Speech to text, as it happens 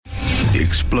The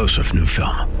explosive new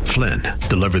film, Flynn,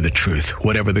 deliver the truth,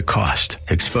 whatever the cost,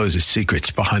 exposes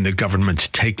secrets behind the government's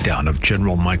takedown of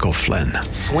General Michael Flynn.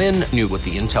 Flynn knew what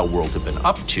the intel world had been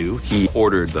up to. He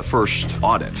ordered the first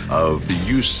audit of the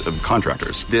use of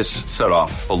contractors. This set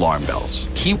off alarm bells.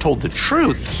 He told the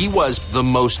truth. He was the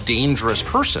most dangerous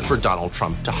person for Donald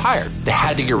Trump to hire. They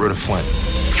had to get rid of Flynn.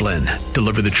 Flynn,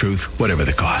 deliver the truth, whatever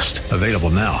the cost. Available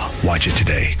now. Watch it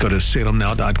today. Go to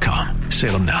salemnow.com.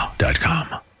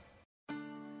 salemnow.com.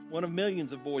 One of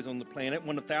millions of boys on the planet,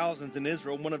 one of thousands in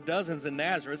Israel, one of dozens in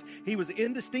Nazareth, he was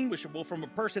indistinguishable from a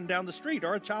person down the street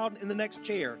or a child in the next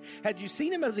chair. Had you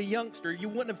seen him as a youngster, you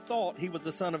wouldn't have thought he was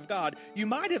the Son of God. You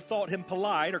might have thought him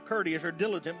polite or courteous or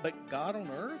diligent, but God on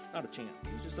earth? Not a chance.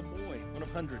 He was just a boy, one of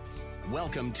hundreds.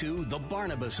 Welcome to The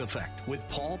Barnabas Effect with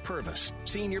Paul Purvis,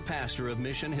 Senior Pastor of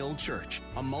Mission Hill Church,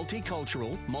 a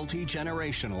multicultural,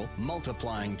 multi-generational,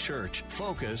 multiplying church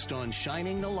focused on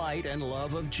shining the light and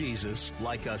love of Jesus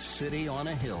like a city on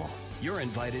a hill. You're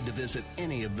invited to visit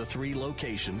any of the 3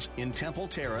 locations in Temple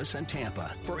Terrace and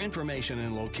Tampa. For information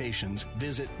and locations,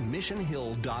 visit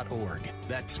missionhill.org.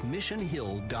 That's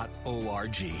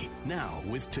missionhill.org. Now,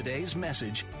 with today's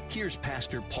message, here's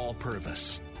Pastor Paul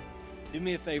Purvis. Do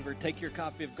me a favor, take your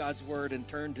copy of God's Word and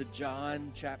turn to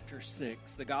John chapter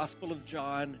 6, the Gospel of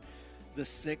John, the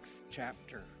 6th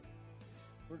chapter.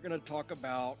 We're going to talk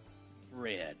about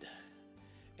bread,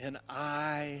 and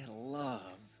I love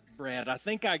bread. I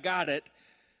think I got it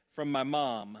from my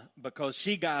mom because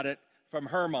she got it from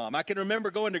her mom. I can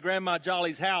remember going to Grandma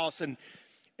Jolly's house, and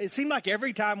it seemed like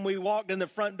every time we walked in the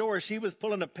front door, she was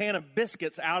pulling a pan of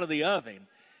biscuits out of the oven,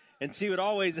 and she would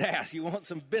always ask, "You want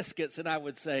some biscuits?" And I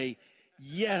would say,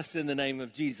 "Yes, in the name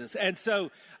of Jesus." And so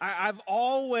I've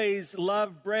always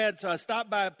loved bread. So I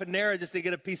stopped by Panera just to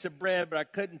get a piece of bread, but I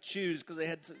couldn't choose because they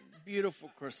had some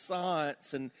beautiful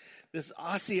croissants and this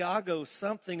Asiago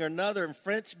something or another, and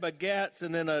French baguettes,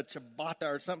 and then a ciabatta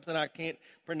or something I can't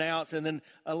pronounce, and then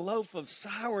a loaf of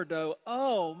sourdough.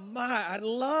 Oh my, I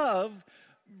love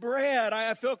bread.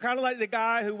 I feel kind of like the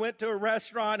guy who went to a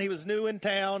restaurant. He was new in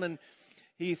town, and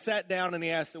he sat down and he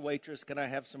asked the waitress, "Can I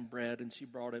have some bread?" And she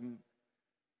brought him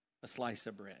a slice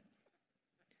of bread.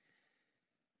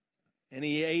 And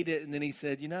he ate it, and then he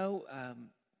said,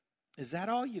 "Is that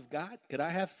all you've got? Could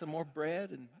I have some more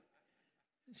bread?" And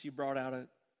she brought out a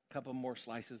couple more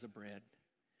slices of bread.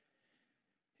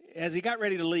 As he got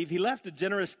ready to leave, he left a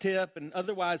generous tip, and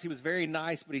otherwise he was very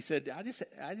nice, but he said, I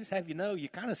just have you know, you're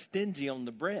kind of stingy on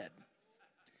the bread.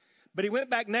 But he went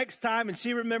back next time, and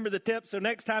she remembered the tip, so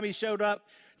next time he showed up,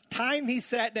 time he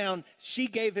sat down, she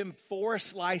gave him 4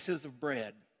 slices of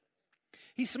bread.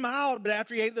 He smiled, but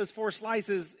after he ate those 4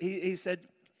 slices, he said,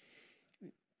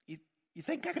 you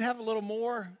think I could have a little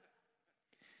more?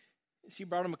 She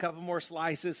brought him a couple more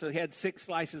slices, so he had 6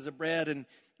 slices of bread. And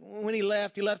when he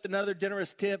left another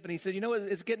generous tip, and he said,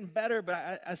 it's getting better,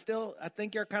 but I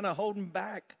think you're kind of holding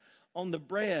back on the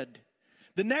bread.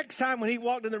 The next time when he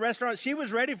walked in the restaurant, she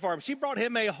was ready for him. She brought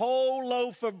him a whole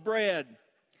loaf of bread.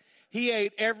 He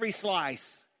ate every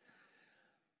slice.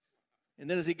 And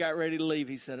then as he got ready to leave,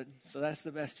 he said, "So that's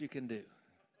the best you can do."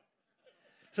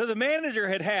 So the manager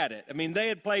had it. I mean, they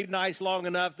had played nice long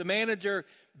enough. The manager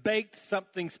baked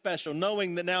something special,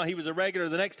 knowing that now he was a regular.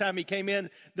 The next time he came in,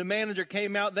 the manager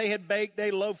came out. They had baked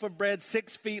a loaf of bread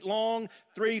 6 feet long,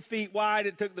 3 feet wide.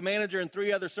 It took the manager and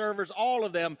 3 other servers, all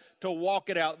of them, to walk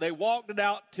it out. They walked it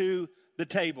out to the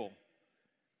table.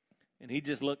 And he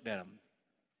just looked at them.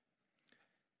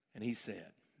 And he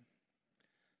said,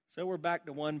 "So we're back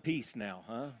to one piece now,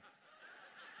 huh?"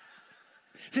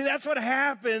 See, that's what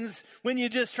happens when you're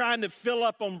just trying to fill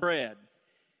up on bread.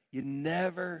 You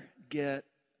never get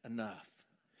enough.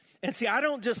 And see, I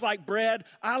don't just like bread,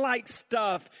 I like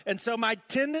stuff. And so my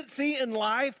tendency in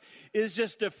life is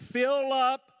just to fill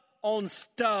up on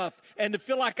stuff and to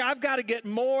feel like I've got to get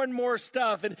more and more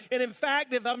stuff. And in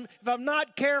fact, if I'm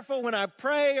not careful when I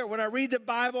pray or when I read the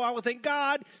Bible, I will think,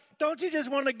 "God, don't you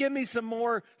just want to give me some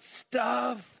more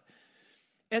stuff?"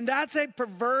 And that's a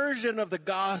perversion of the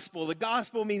gospel. The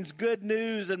gospel means good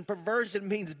news, and perversion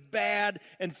means bad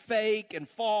and fake and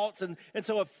false. And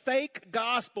so a fake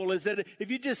gospel is that if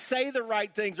you just say the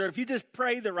right things, or if you just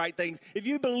pray the right things, if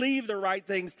you believe the right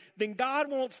things, then God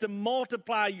wants to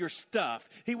multiply your stuff.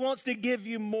 He wants to give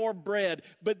you more bread.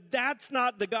 But that's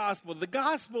not the gospel. The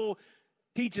gospel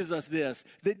teaches us this,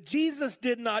 that Jesus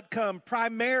did not come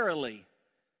primarily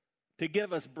to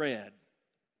give us bread.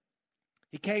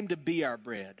 He came to be our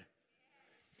bread.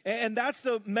 And that's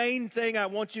the main thing I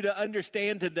want you to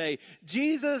understand today.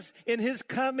 Jesus, in his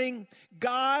coming,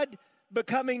 God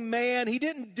becoming man, he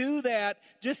didn't do that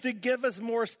just to give us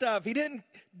more stuff. He didn't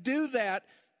do that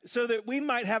so that we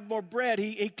might have more bread.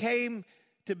 He came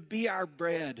to be our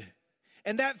bread.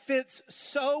 And that fits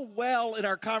so well in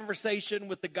our conversation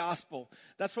with the gospel.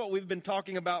 That's what we've been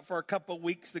talking about for a couple of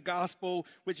weeks, the gospel,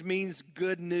 which means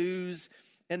good news.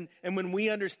 And when we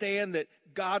understand that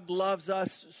God loves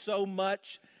us so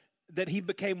much that he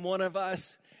became one of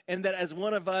us, and that as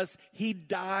one of us, he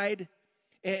died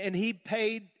and he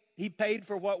paid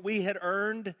for what we had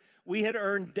earned. We had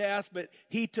earned death, but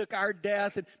he took our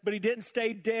death, but he didn't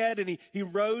stay dead, and he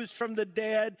rose from the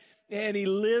dead, and he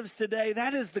lives today.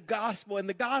 That is the gospel, and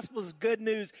the gospel is good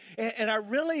news. And I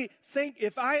really think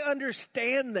if I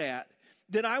understand that,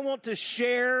 then I want to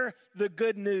share the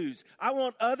good news. I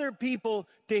want other people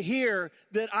to hear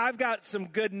that I've got some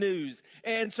good news.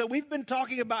 And so we've been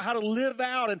talking about how to live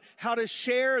out and how to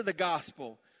share the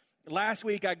gospel. Last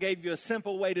week, I gave you a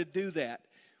simple way to do that.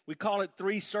 We call it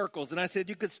 3 circles. And I said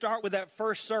you could start with that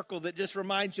first circle that just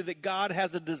reminds you that God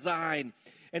has a design.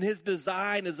 And his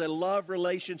design is a love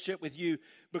relationship with you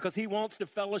because he wants to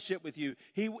fellowship with you.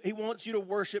 He wants you to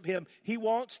worship him. He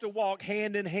wants to walk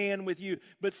hand in hand with you.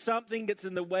 But something gets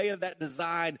in the way of that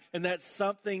design, and that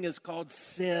something is called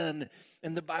sin.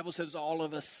 And the Bible says all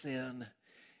of us sin.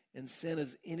 And sin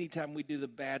is anytime we do the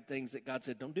bad things that God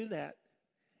said, don't do that.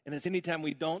 And it's anytime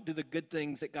we don't do the good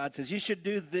things that God says, you should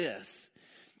do this.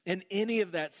 And any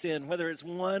of that sin, whether it's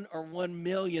 1 or 1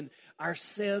 million, our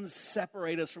sins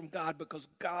separate us from God because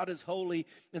God is holy.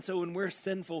 And so when we're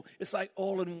sinful, it's like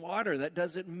oil and water that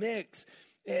doesn't mix.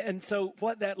 And so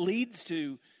what that leads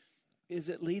to is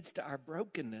it leads to our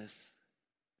brokenness.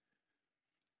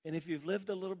 And if you've lived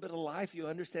a little bit of life, you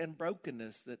understand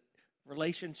brokenness, that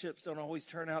relationships don't always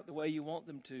turn out the way you want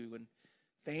them to, and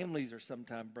families are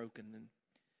sometimes broken, and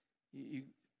you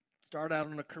start out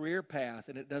on a career path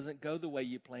and it doesn't go the way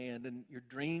you planned, and your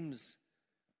dreams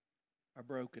are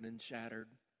broken and shattered.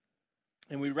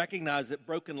 And we recognize that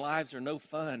broken lives are no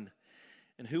fun.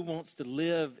 And who wants to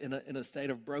live in a state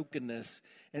of brokenness?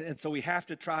 And so we have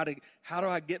to try to, how do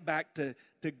I get back to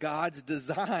God's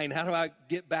design? How do I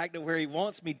get back to where he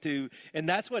wants me to? And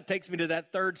that's what takes me to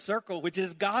that third circle, which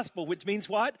is gospel, which means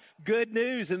what? Good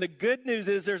news. And the good news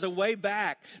is there's a way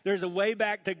back. There's a way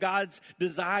back to God's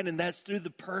design, and that's through the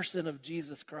person of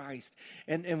Jesus Christ.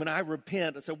 And when I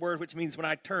repent, it's a word which means when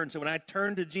I turn. So when I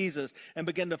turn to Jesus and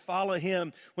begin to follow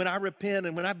him, when I repent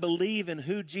and when I believe in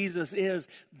who Jesus is,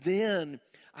 then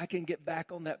I can get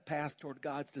back on that path toward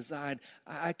God's design.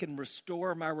 I can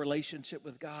restore my relationship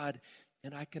with God,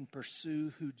 and I can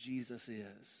pursue who Jesus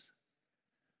is.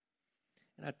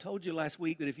 And I told you last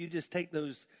week that if you just take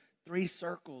those 3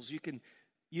 circles, you can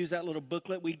use that little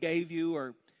booklet we gave you,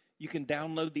 or you can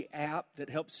download the app that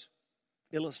helps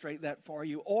illustrate that for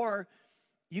you. Or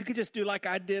you could just do like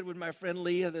I did with my friend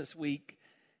Leah this week.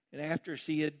 And after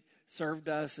she had served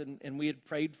us and we had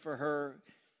prayed for her,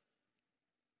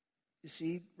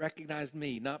 she recognized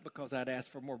me, not because I'd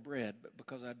asked for more bread, but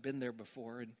because I'd been there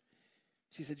before. And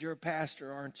she said, "You're a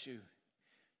pastor, aren't you?"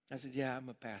 I said, "Yeah, I'm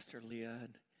a pastor, Leah."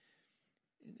 And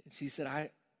she said, I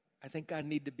think I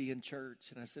need to be in church.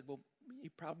 And I said, "Well,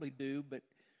 you probably do." But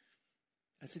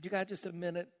I said, "You got just a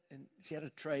minute?" And she had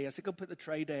a tray. I said, "Go put the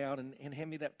tray down and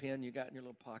hand me that pen you got in your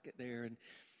little pocket there." And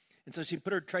so she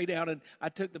put her tray down, and I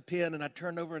took the pen and I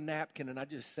turned over a napkin, and I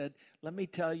just said, "Let me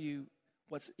tell you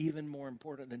what's even more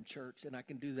important than church." And I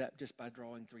can do that just by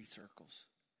drawing 3 circles.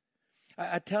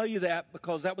 I tell you that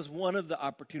because that was one of the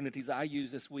opportunities I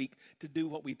used this week to do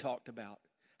what we talked about.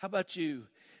 How about you?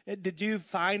 Did you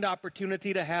find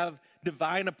opportunity to have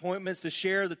divine appointments to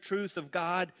share the truth of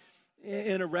God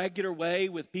in a regular way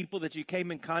with people that you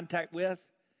came in contact with?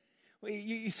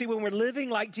 You see, when we're living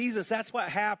like Jesus, that's what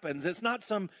happens. It's not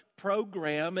some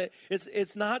program.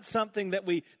 It's not something that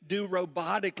we do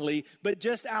robotically, but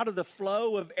just out of the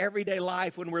flow of everyday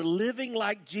life. When we're living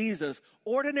like Jesus,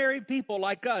 ordinary people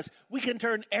like us, we can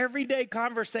turn everyday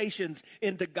conversations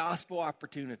into gospel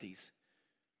opportunities.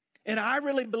 And I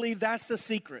really believe that's the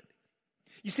secret.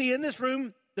 You see, in this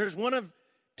room, there's one of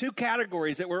 2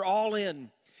 categories that we're all in.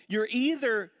 You're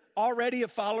either already a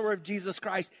follower of Jesus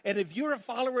Christ. And if you're a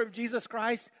follower of Jesus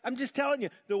Christ, I'm just telling you,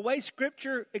 the way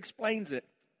Scripture explains it,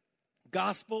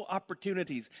 gospel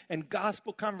opportunities and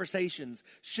gospel conversations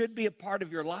should be a part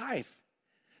of your life.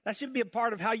 That should be a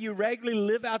part of how you regularly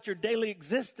live out your daily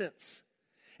existence.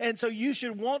 And so you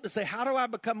should want to say, how do I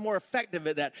become more effective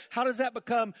at that? How does that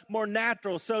become more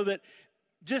natural so that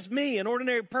just me, an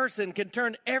ordinary person, can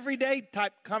turn everyday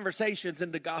type conversations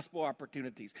into gospel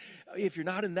opportunities? If you're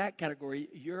not in that category,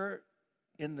 you're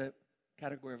in the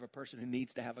category of a person who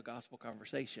needs to have a gospel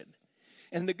conversation.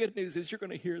 And the good news is you're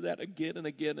going to hear that again and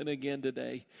again and again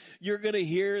today. You're going to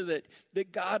hear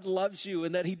that God loves you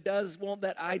and that he does want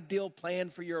that ideal plan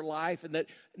for your life, and that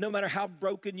no matter how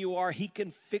broken you are, he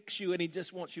can fix you, and he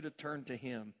just wants you to turn to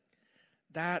him.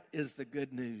 That is the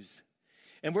good news.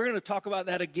 And we're going to talk about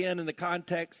that again in the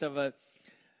context of a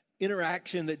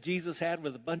interaction that Jesus had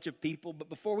with a bunch of people. But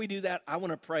before we do that, I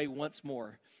want to pray once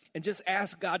more and just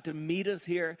ask God to meet us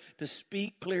here, to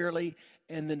speak clearly,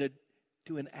 and then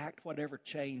to enact whatever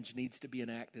change needs to be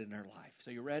enacted in our life.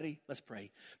 So you ready? Let's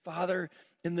pray. Father,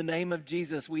 in the name of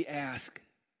Jesus, we ask,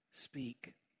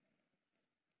 speak.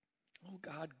 Oh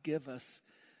God, give us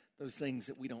those things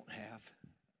that we don't have.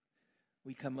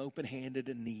 We come open-handed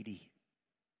and needy.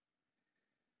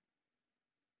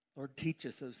 Lord, teach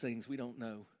us those things we don't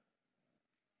know.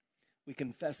 We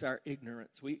confess our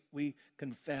ignorance. We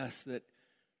confess that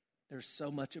there's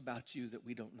so much about you that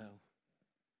we don't know.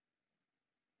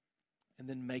 And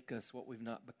then make us what we've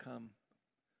not become.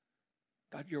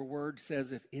 God, your word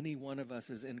says if any one of us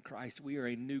is in Christ, we are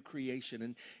a new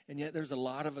creation. And yet there's a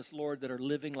lot of us, Lord, that are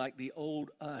living like the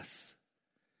old us.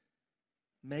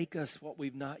 Make us what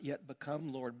we've not yet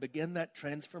become, Lord. Begin that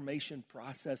transformation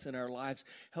process in our lives.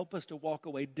 Help us to walk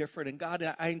away different. And God,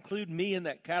 I include me in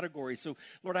that category. So,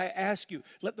 Lord, I ask you,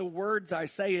 let the words I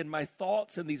say and my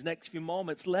thoughts in these next few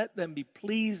moments, let them be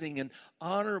pleasing and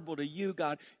honorable to you,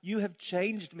 God. You have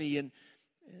changed me, and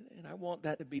I want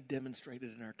that to be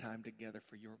demonstrated in our time together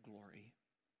for your glory.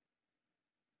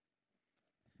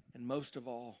 And most of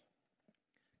all,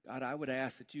 God, I would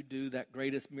ask that you do that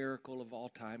greatest miracle of all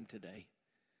time today.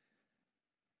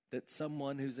 That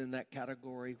someone who's in that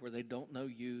category where they don't know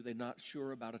you, they're not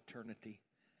sure about eternity,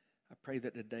 I pray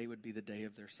that today would be the day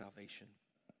of their salvation.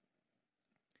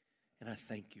 And I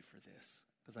thank you for this,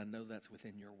 because I know that's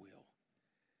within your will.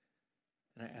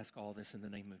 And I ask all this in the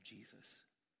name of Jesus.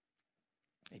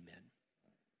 Amen.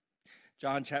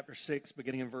 John chapter 6,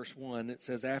 beginning in verse 1, it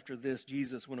says, after this,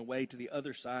 Jesus went away to the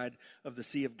other side of the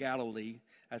Sea of Galilee,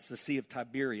 as the Sea of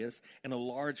Tiberias, and a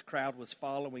large crowd was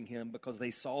following him because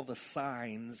they saw the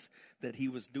signs that he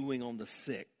was doing on the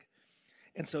sick.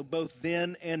 And so both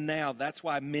then and now, that's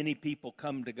why many people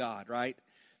come to God, right?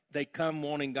 They come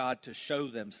wanting God to show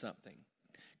them something.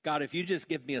 God, if you just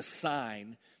give me a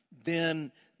sign,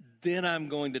 then I'm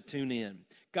going to tune in.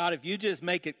 God, if you just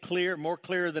make it clear, more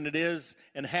clear than it is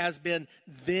and has been,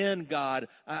 then, God,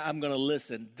 I'm going to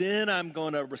listen. Then I'm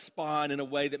going to respond in a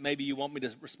way that maybe you want me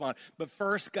to respond. But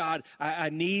first, God, I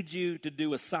need you to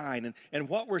do a sign. And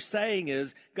what we're saying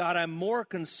is, God, I'm more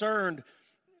concerned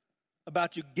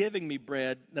about you giving me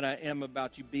bread than I am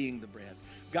about you being the bread.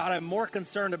 God, I'm more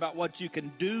concerned about what you can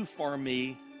do for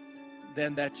me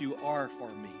than that you are for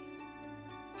me.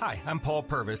 Hi, I'm Paul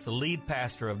Purvis, the lead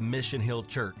pastor of Mission Hill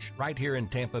Church, right here in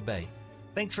Tampa Bay.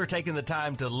 Thanks for taking the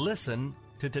time to listen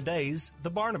to today's The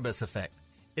Barnabas Effect.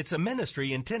 It's a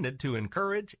ministry intended to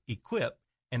encourage, equip,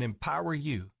 and empower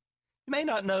you. You may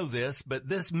not know this, but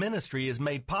this ministry is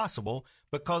made possible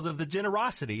because of the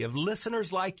generosity of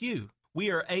listeners like you. We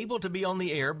are able to be on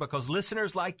the air because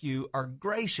listeners like you are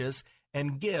gracious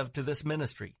and give to this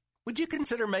ministry. Would you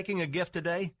consider making a gift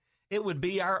today? It would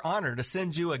be our honor to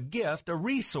send you a gift, a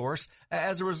resource,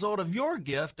 as a result of your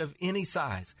gift of any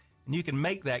size. And you can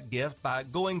make that gift by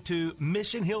going to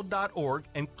missionhill.org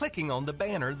and clicking on the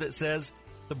banner that says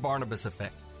The Barnabas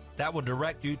Effect. That will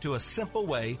direct you to a simple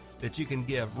way that you can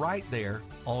give right there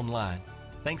online.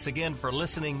 Thanks again for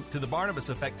listening to The Barnabas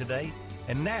Effect today.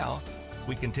 And now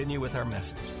we continue with our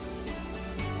message.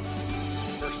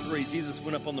 Verse 3, Jesus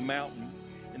went up on the mountain,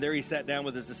 and there he sat down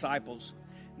with his disciples.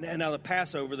 Now the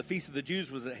Passover, the feast of the Jews,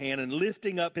 was at hand, and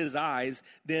lifting up his eyes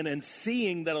then and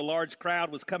seeing that a large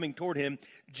crowd was coming toward him,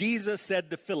 Jesus said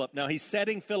to Philip, now he's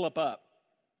setting Philip up.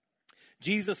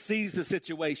 Jesus sees the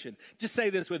situation. Just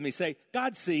say this with me. Say,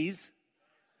 God sees.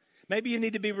 Maybe you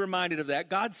need to be reminded of that.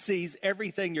 God sees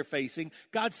everything you're facing.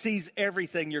 God sees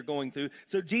everything you're going through.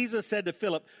 So Jesus said to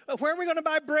Philip, where are we going to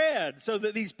buy bread so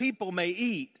that these people may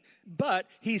eat? But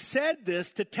he said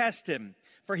this to test him,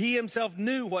 for he himself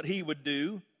knew what he would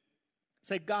do.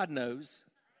 Say, God knows.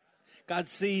 God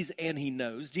sees and he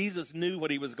knows. Jesus knew what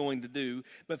he was going to do.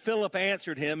 But Philip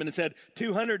answered him and said,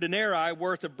 200 denarii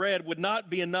worth of bread would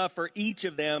not be enough for each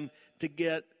of them to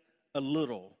get a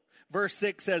little. Verse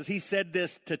 6 says he said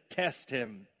this to test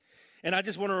him. And I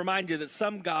just want to remind you that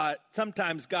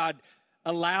sometimes God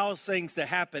allows things to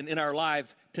happen in our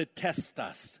life to test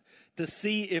us, to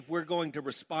see if we're going to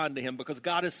respond to him, because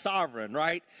God is sovereign,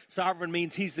 right? Sovereign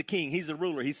means he's the king, he's the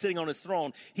ruler, he's sitting on his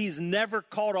throne. He's never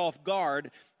caught off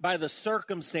guard by the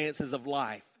circumstances of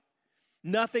life.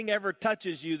 Nothing ever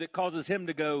touches you that causes him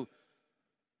to go,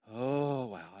 oh,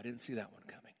 wow, I didn't see that one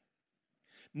coming.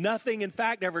 Nothing, in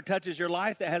fact, ever touches your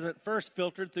life that hasn't first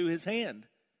filtered through his hand.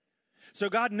 So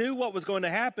God knew what was going to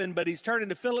happen, but he's turning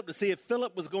to Philip to see if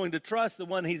Philip was going to trust the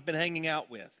one he's been hanging out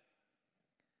with.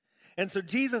 And so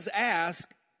Jesus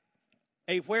asked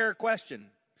a where question.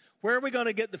 Where are we going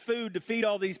to get the food to feed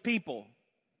all these people?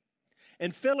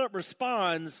 And Philip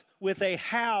responds with a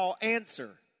how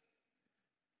answer.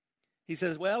 He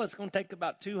says, well, it's going to take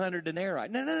about 200 denarii.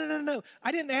 No.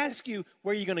 I didn't ask you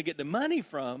where you're going to get the money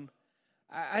from.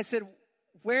 I said,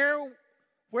 where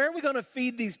are we going to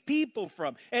feed these people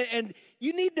from? And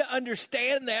you need to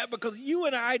understand that, because you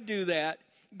and I do that.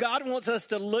 God wants us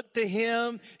to look to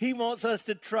him. He wants us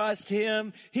to trust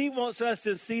him. He wants us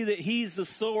to see that he's the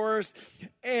source.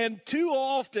 And too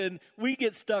often we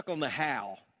get stuck on the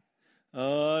how.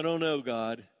 Oh, I don't know,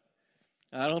 God.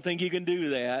 I don't think you can do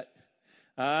that.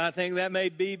 I think that may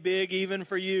be big even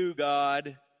for you,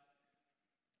 God.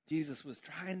 Jesus was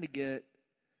trying to get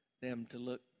them to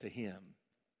look to him.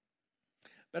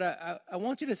 But I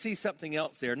want you to see something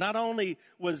else there. Not only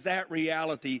was that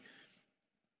reality,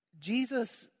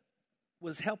 Jesus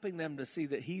was helping them to see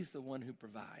that he's the one who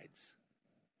provides.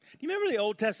 Do you remember the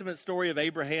Old Testament story of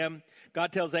Abraham?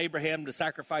 God tells Abraham to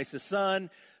sacrifice his son.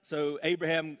 So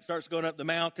Abraham starts going up the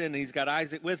mountain, and he's got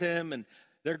Isaac with him, and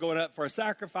they're going up for a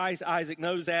sacrifice. Isaac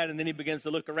knows that, and then he begins to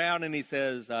look around, and he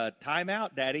says, time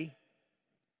out, Daddy.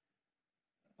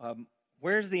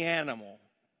 Where's the animal?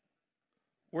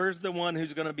 Where's the one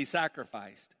who's going to be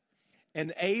sacrificed?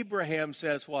 And Abraham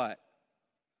says what?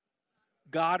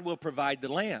 God will provide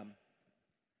the lamb.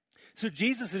 So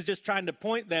Jesus is just trying to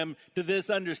point them to this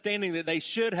understanding that they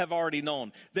should have already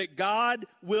known, that God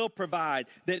will provide,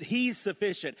 that he's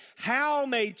sufficient. How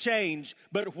may change,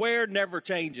 but where never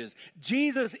changes.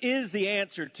 Jesus is the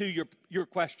answer to your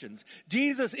questions.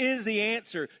 Jesus is the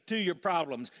answer to your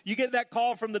problems. You get that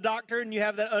call from the doctor and you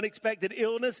have that unexpected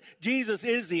illness, Jesus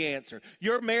is the answer.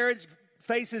 Your marriage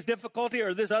faces difficulty,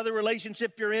 or this other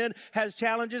relationship you're in has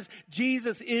challenges,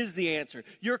 Jesus is the answer.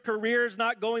 Your career is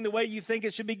not going the way you think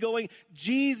it should be going,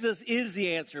 Jesus is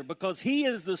the answer, because he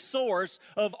is the source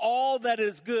of all that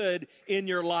is good in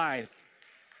your life.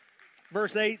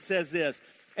 Verse 8 says this,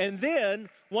 and then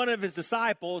one of his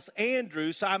disciples,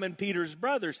 Andrew, Simon Peter's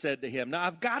brother, said to him. Now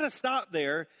I've got to stop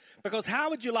there, because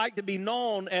how would you like to be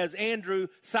known as Andrew,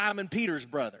 Simon Peter's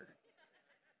brother?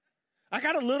 I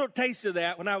got a little taste of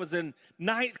that when I was in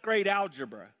 9th grade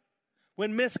algebra,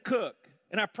 when Miss Cook,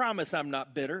 and I promise I'm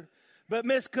not bitter, but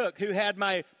Miss Cook, who had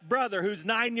my brother who's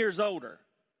 9 years older,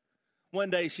 one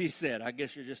day she said, I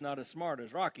guess you're just not as smart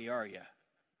as Rocky, are you?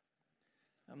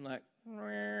 I'm like,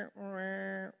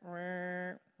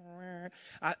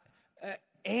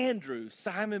 Andrew,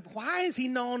 Simon, why is he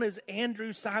known as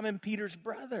Andrew, Simon Peter's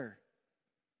brother?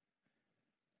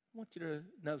 I want you to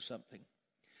know something.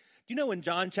 You know, in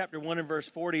John chapter 1 and verse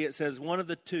 40, it says, one of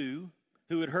the two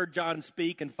who had heard John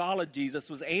speak and followed Jesus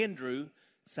was Andrew,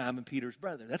 Simon Peter's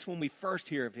brother. That's when we first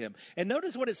hear of him. And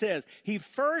notice what it says. He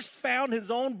first found his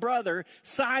own brother,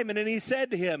 Simon, and he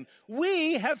said to him,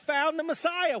 we have found the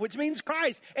Messiah, which means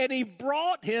Christ. And he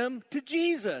brought him to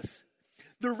Jesus.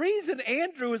 The reason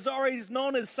Andrew is always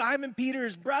known as Simon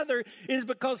Peter's brother is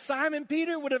because Simon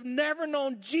Peter would have never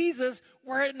known Jesus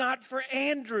were it not for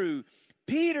Andrew.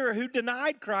 Peter, who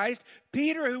denied Christ,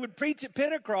 Peter, who would preach at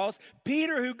Pentecost,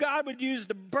 Peter, who God would use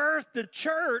to birth the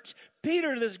church,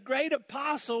 Peter, this great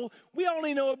apostle, we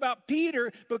only know about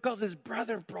Peter because his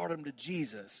brother brought him to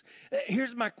Jesus.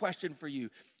 Here's my question for you.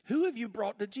 Who have you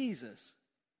brought to Jesus?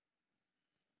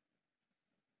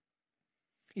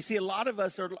 You see, a lot of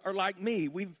us are like me.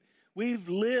 We've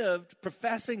lived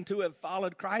professing to have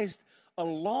followed Christ a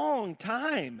long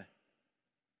time.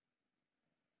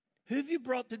 Who have you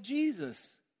brought to Jesus?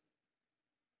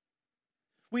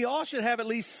 We all should have at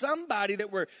least somebody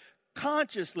that we're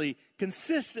consciously,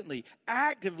 consistently,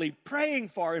 actively praying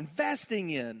for, investing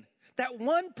in. That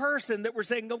one person that we're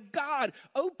saying, oh God,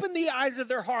 open the eyes of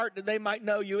their heart that they might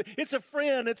know you. It's a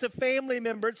friend, it's a family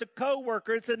member, it's a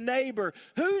coworker, it's a neighbor.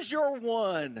 Who's your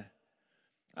one?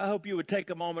 I hope you would take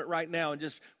a moment right now and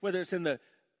just, whether it's in the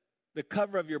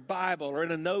cover of your Bible or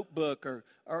in a notebook or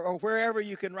wherever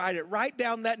you can write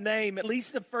down that name, at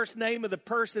least the first name of the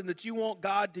person that you want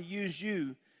God to use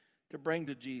you to bring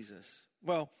to Jesus.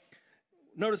 Well,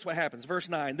 notice what happens. Verse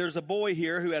 9, there's a boy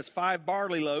here who has 5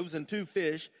 barley loaves and 2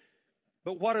 fish,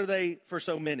 but what are they for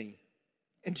so many?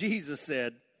 And Jesus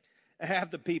said, have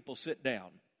the people sit down.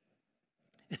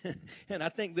 And I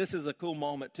think this is a cool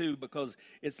moment too, because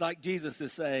it's like Jesus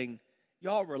is saying,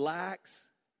 y'all relax.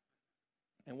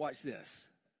 And watch this.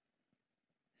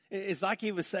 It's like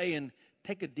he was saying,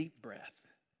 take a deep breath.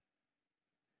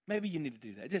 Maybe you need to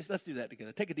do that. Let's do that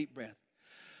together. Take a deep breath.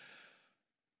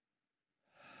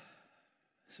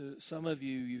 So some of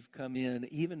you, you've come in,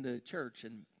 even to church,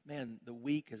 and man, the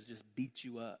week has just beat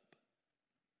you up.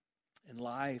 And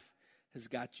life has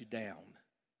got you down.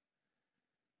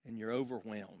 And you're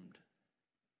overwhelmed.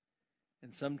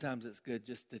 And sometimes it's good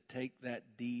just to take that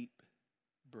deep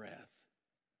breath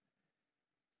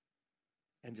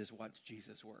and just watch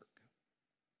Jesus work.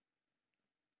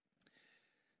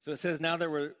 So it says, now there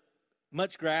were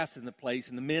much grass in the place,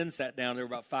 and the men sat down. There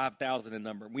were about 5,000 in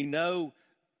number. We know,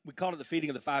 we called it the feeding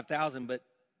of the 5,000, but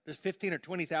there's 15 or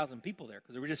 20,000 people there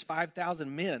because there were just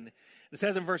 5,000 men. It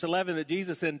says in verse 11 that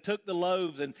Jesus then took the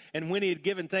loaves, and when he had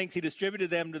given thanks, he distributed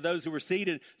them to those who were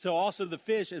seated, so also the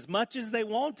fish, as much as they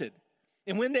wanted.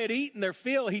 And when they had eaten their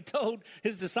fill, he told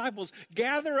his disciples,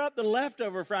 gather up the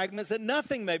leftover fragments that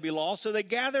nothing may be lost. So they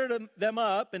gathered them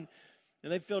up, and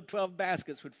they filled 12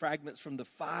 baskets with fragments from the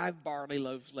 5 barley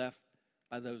loaves left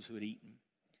by those who had eaten.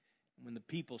 And when the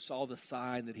people saw the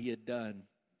sign that he had done,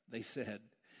 they said,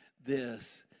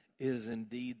 this is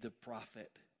indeed the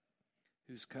prophet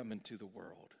who's come into the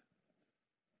world.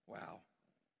 Wow.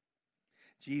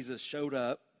 Jesus showed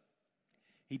up.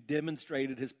 He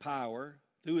demonstrated his power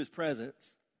through his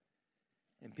presence,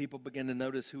 and people began to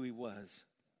notice who he was.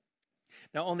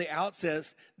 Now, on the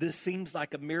outset, this seems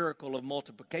like a miracle of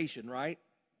multiplication, right?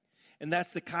 And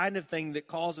that's the kind of thing that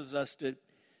causes us to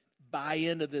buy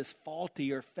into this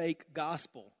faulty or fake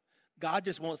gospel. God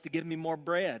just wants to give me more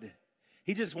bread.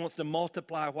 He just wants to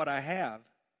multiply what I have.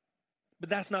 But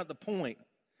that's not the point.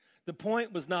 The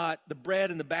point was not the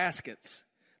bread and the baskets.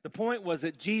 The point was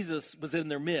that Jesus was in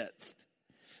their midst.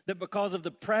 That because of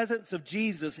the presence of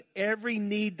Jesus, every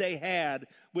need they had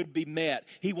would be met.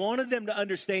 He wanted them to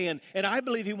understand, and I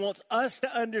believe he wants us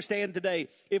to understand today,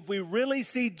 if we really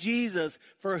see Jesus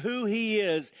for who he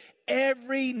is,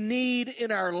 every need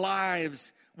in our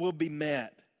lives will be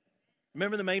met.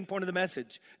 Remember the main point of the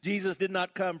message. Jesus did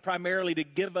not come primarily to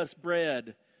give us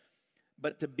bread,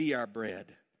 but to be our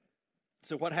bread.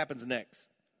 So what happens next?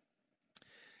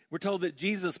 We're told that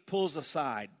Jesus pulls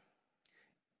aside.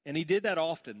 And he did that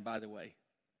often, by the way.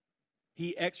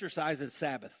 He exercises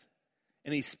Sabbath,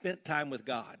 and he spent time with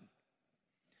God.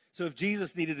 So if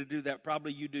Jesus needed to do that,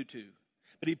 probably you do too.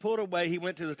 But he pulled away, he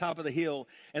went to the top of the hill,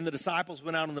 and the disciples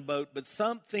went out on the boat. But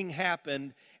something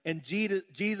happened, and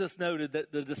Jesus noted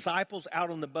that the disciples out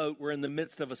on the boat were in the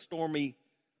midst of a stormy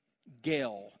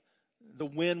gale. The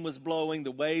wind was blowing,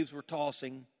 the waves were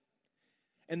tossing.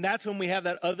 And that's when we have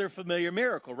that other familiar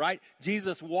miracle, right?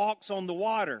 Jesus walks on the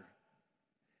water.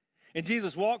 And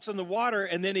Jesus walks on the water,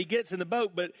 and then he gets in the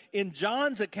boat. But in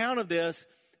John's account of this,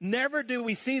 never do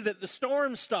we see that the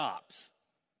storm stops.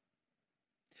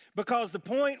 Because the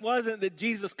point wasn't that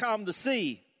Jesus calmed the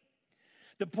sea.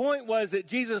 The point was that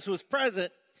Jesus was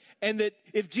present, and that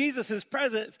if Jesus is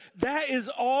present, that is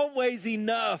always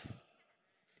enough.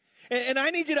 And I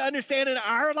need you to understand, in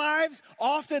our lives,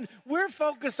 often we're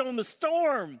focused on the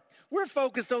storm. We're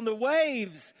focused on the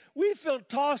waves. We feel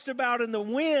tossed about in the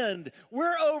wind.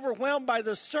 We're overwhelmed by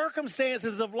the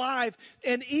circumstances of life.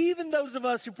 And even those of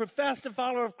us who profess to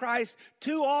follow Christ,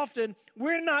 too often,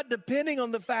 we're not depending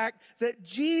on the fact that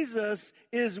Jesus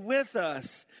is with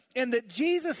us. And that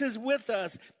Jesus is with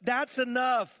us, that's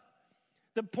enough.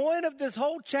 The point of this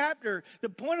whole chapter, the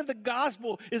point of the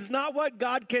gospel is not what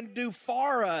God can do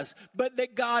for us, but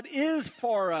that God is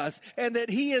for us and that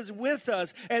he is with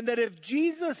us. And that if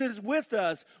Jesus is with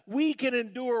us, we can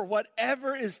endure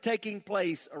whatever is taking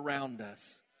place around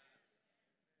us.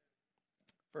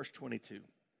 Verse 22.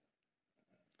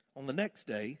 On the next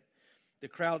day, the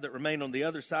crowd that remained on the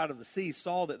other side of the sea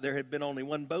saw that there had been only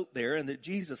one boat there and that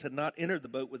Jesus had not entered the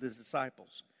boat with his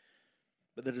disciples,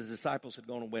 but that his disciples had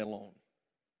gone away alone.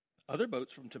 Other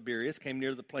boats from Tiberias came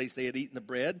near the place they had eaten the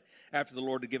bread after the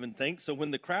Lord had given thanks. So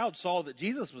when the crowd saw that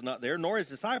Jesus was not there, nor his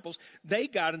disciples, they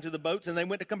got into the boats and they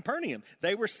went to Capernaum.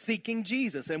 They were seeking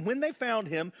Jesus. And when they found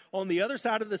him on the other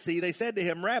side of the sea, they said to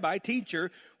him, Rabbi,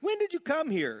 teacher, when did you come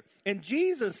here? And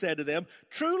Jesus said to them,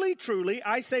 truly, truly,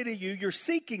 I say to you, you're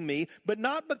seeking me, but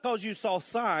not because you saw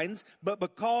signs, but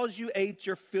because you ate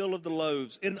your fill of the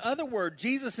loaves. In other words,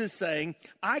 Jesus is saying,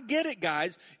 I get it,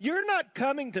 guys. You're not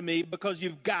coming to me because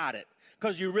you've got it,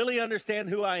 because you really understand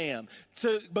who I am,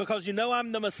 because you know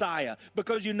I'm the Messiah,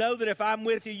 because you know that if I'm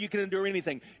with you, you can endure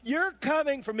anything. You're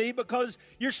coming for me because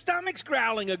your stomach's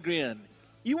growling again.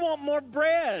 You want more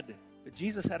bread. But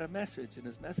Jesus had a message, and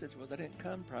his message was, I didn't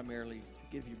come primarily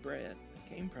to give you bread.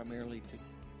 I came primarily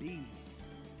to be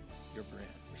your bread.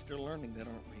 We're still learning that,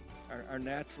 aren't we? Our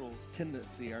natural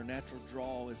tendency, our natural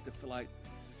draw is to feel like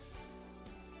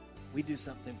we do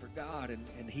something for God,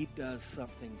 and he does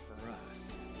something for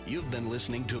us. You've been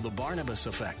listening to The Barnabas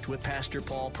Effect with Pastor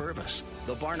Paul Purvis.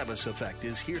 The Barnabas Effect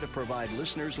is here to provide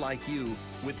listeners like you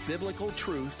with biblical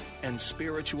truth and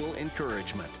spiritual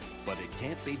encouragement. But it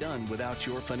can't be done without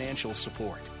your financial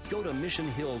support. Go to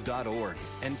missionhill.org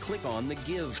and click on the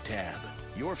Give tab.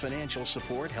 Your financial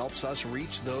support helps us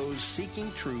reach those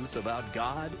seeking truth about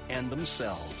God and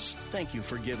themselves. Thank you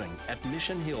for giving at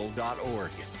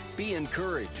missionhill.org. Be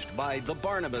encouraged by The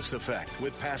Barnabas Effect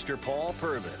with Pastor Paul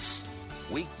Purvis.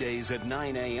 Weekdays at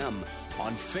 9 a.m.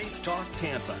 on Faith Talk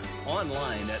Tampa.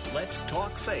 Online at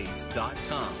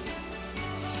letstalkfaith.com.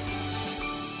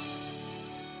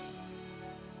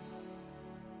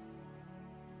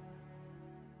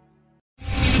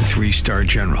 Three-star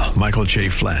General Michael J.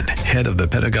 Flynn, head of the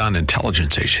Pentagon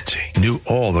Intelligence Agency, knew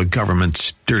all the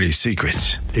government's dirty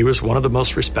secrets. He was one of the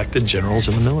most respected generals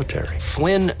in the military.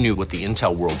 Flynn knew what the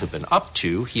intel world had been up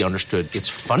to. He understood its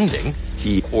funding.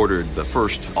 He ordered the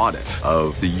first audit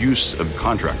of the use of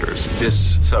contractors.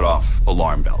 This set off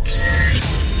alarm bells.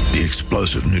 The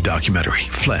explosive new documentary,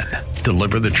 Flynn,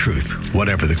 Deliver the Truth,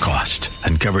 Whatever the Cost,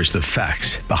 uncovers the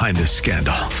facts behind this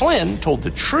scandal. Flynn told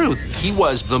the truth. He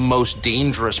was the most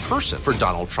dangerous person for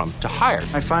Donald Trump to hire.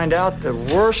 I find out the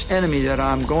worst enemy that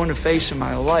I'm going to face in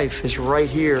my life is right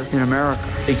here in America.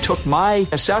 They took my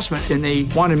assessment and they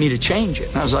wanted me to change it.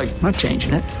 And I was like, I'm not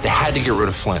changing it. They had to get rid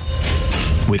of Flynn.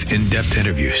 With in-depth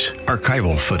interviews,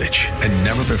 archival footage, and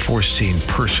never-before-seen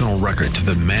personal records of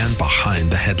the man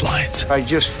behind the headlines. I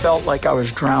just felt like I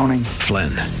was drowning.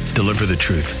 Flynn, Deliver the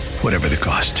Truth, Whatever the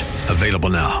Cost. Available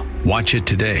now. Watch it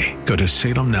today. Go to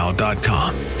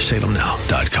salemnow.com.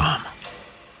 salemnow.com.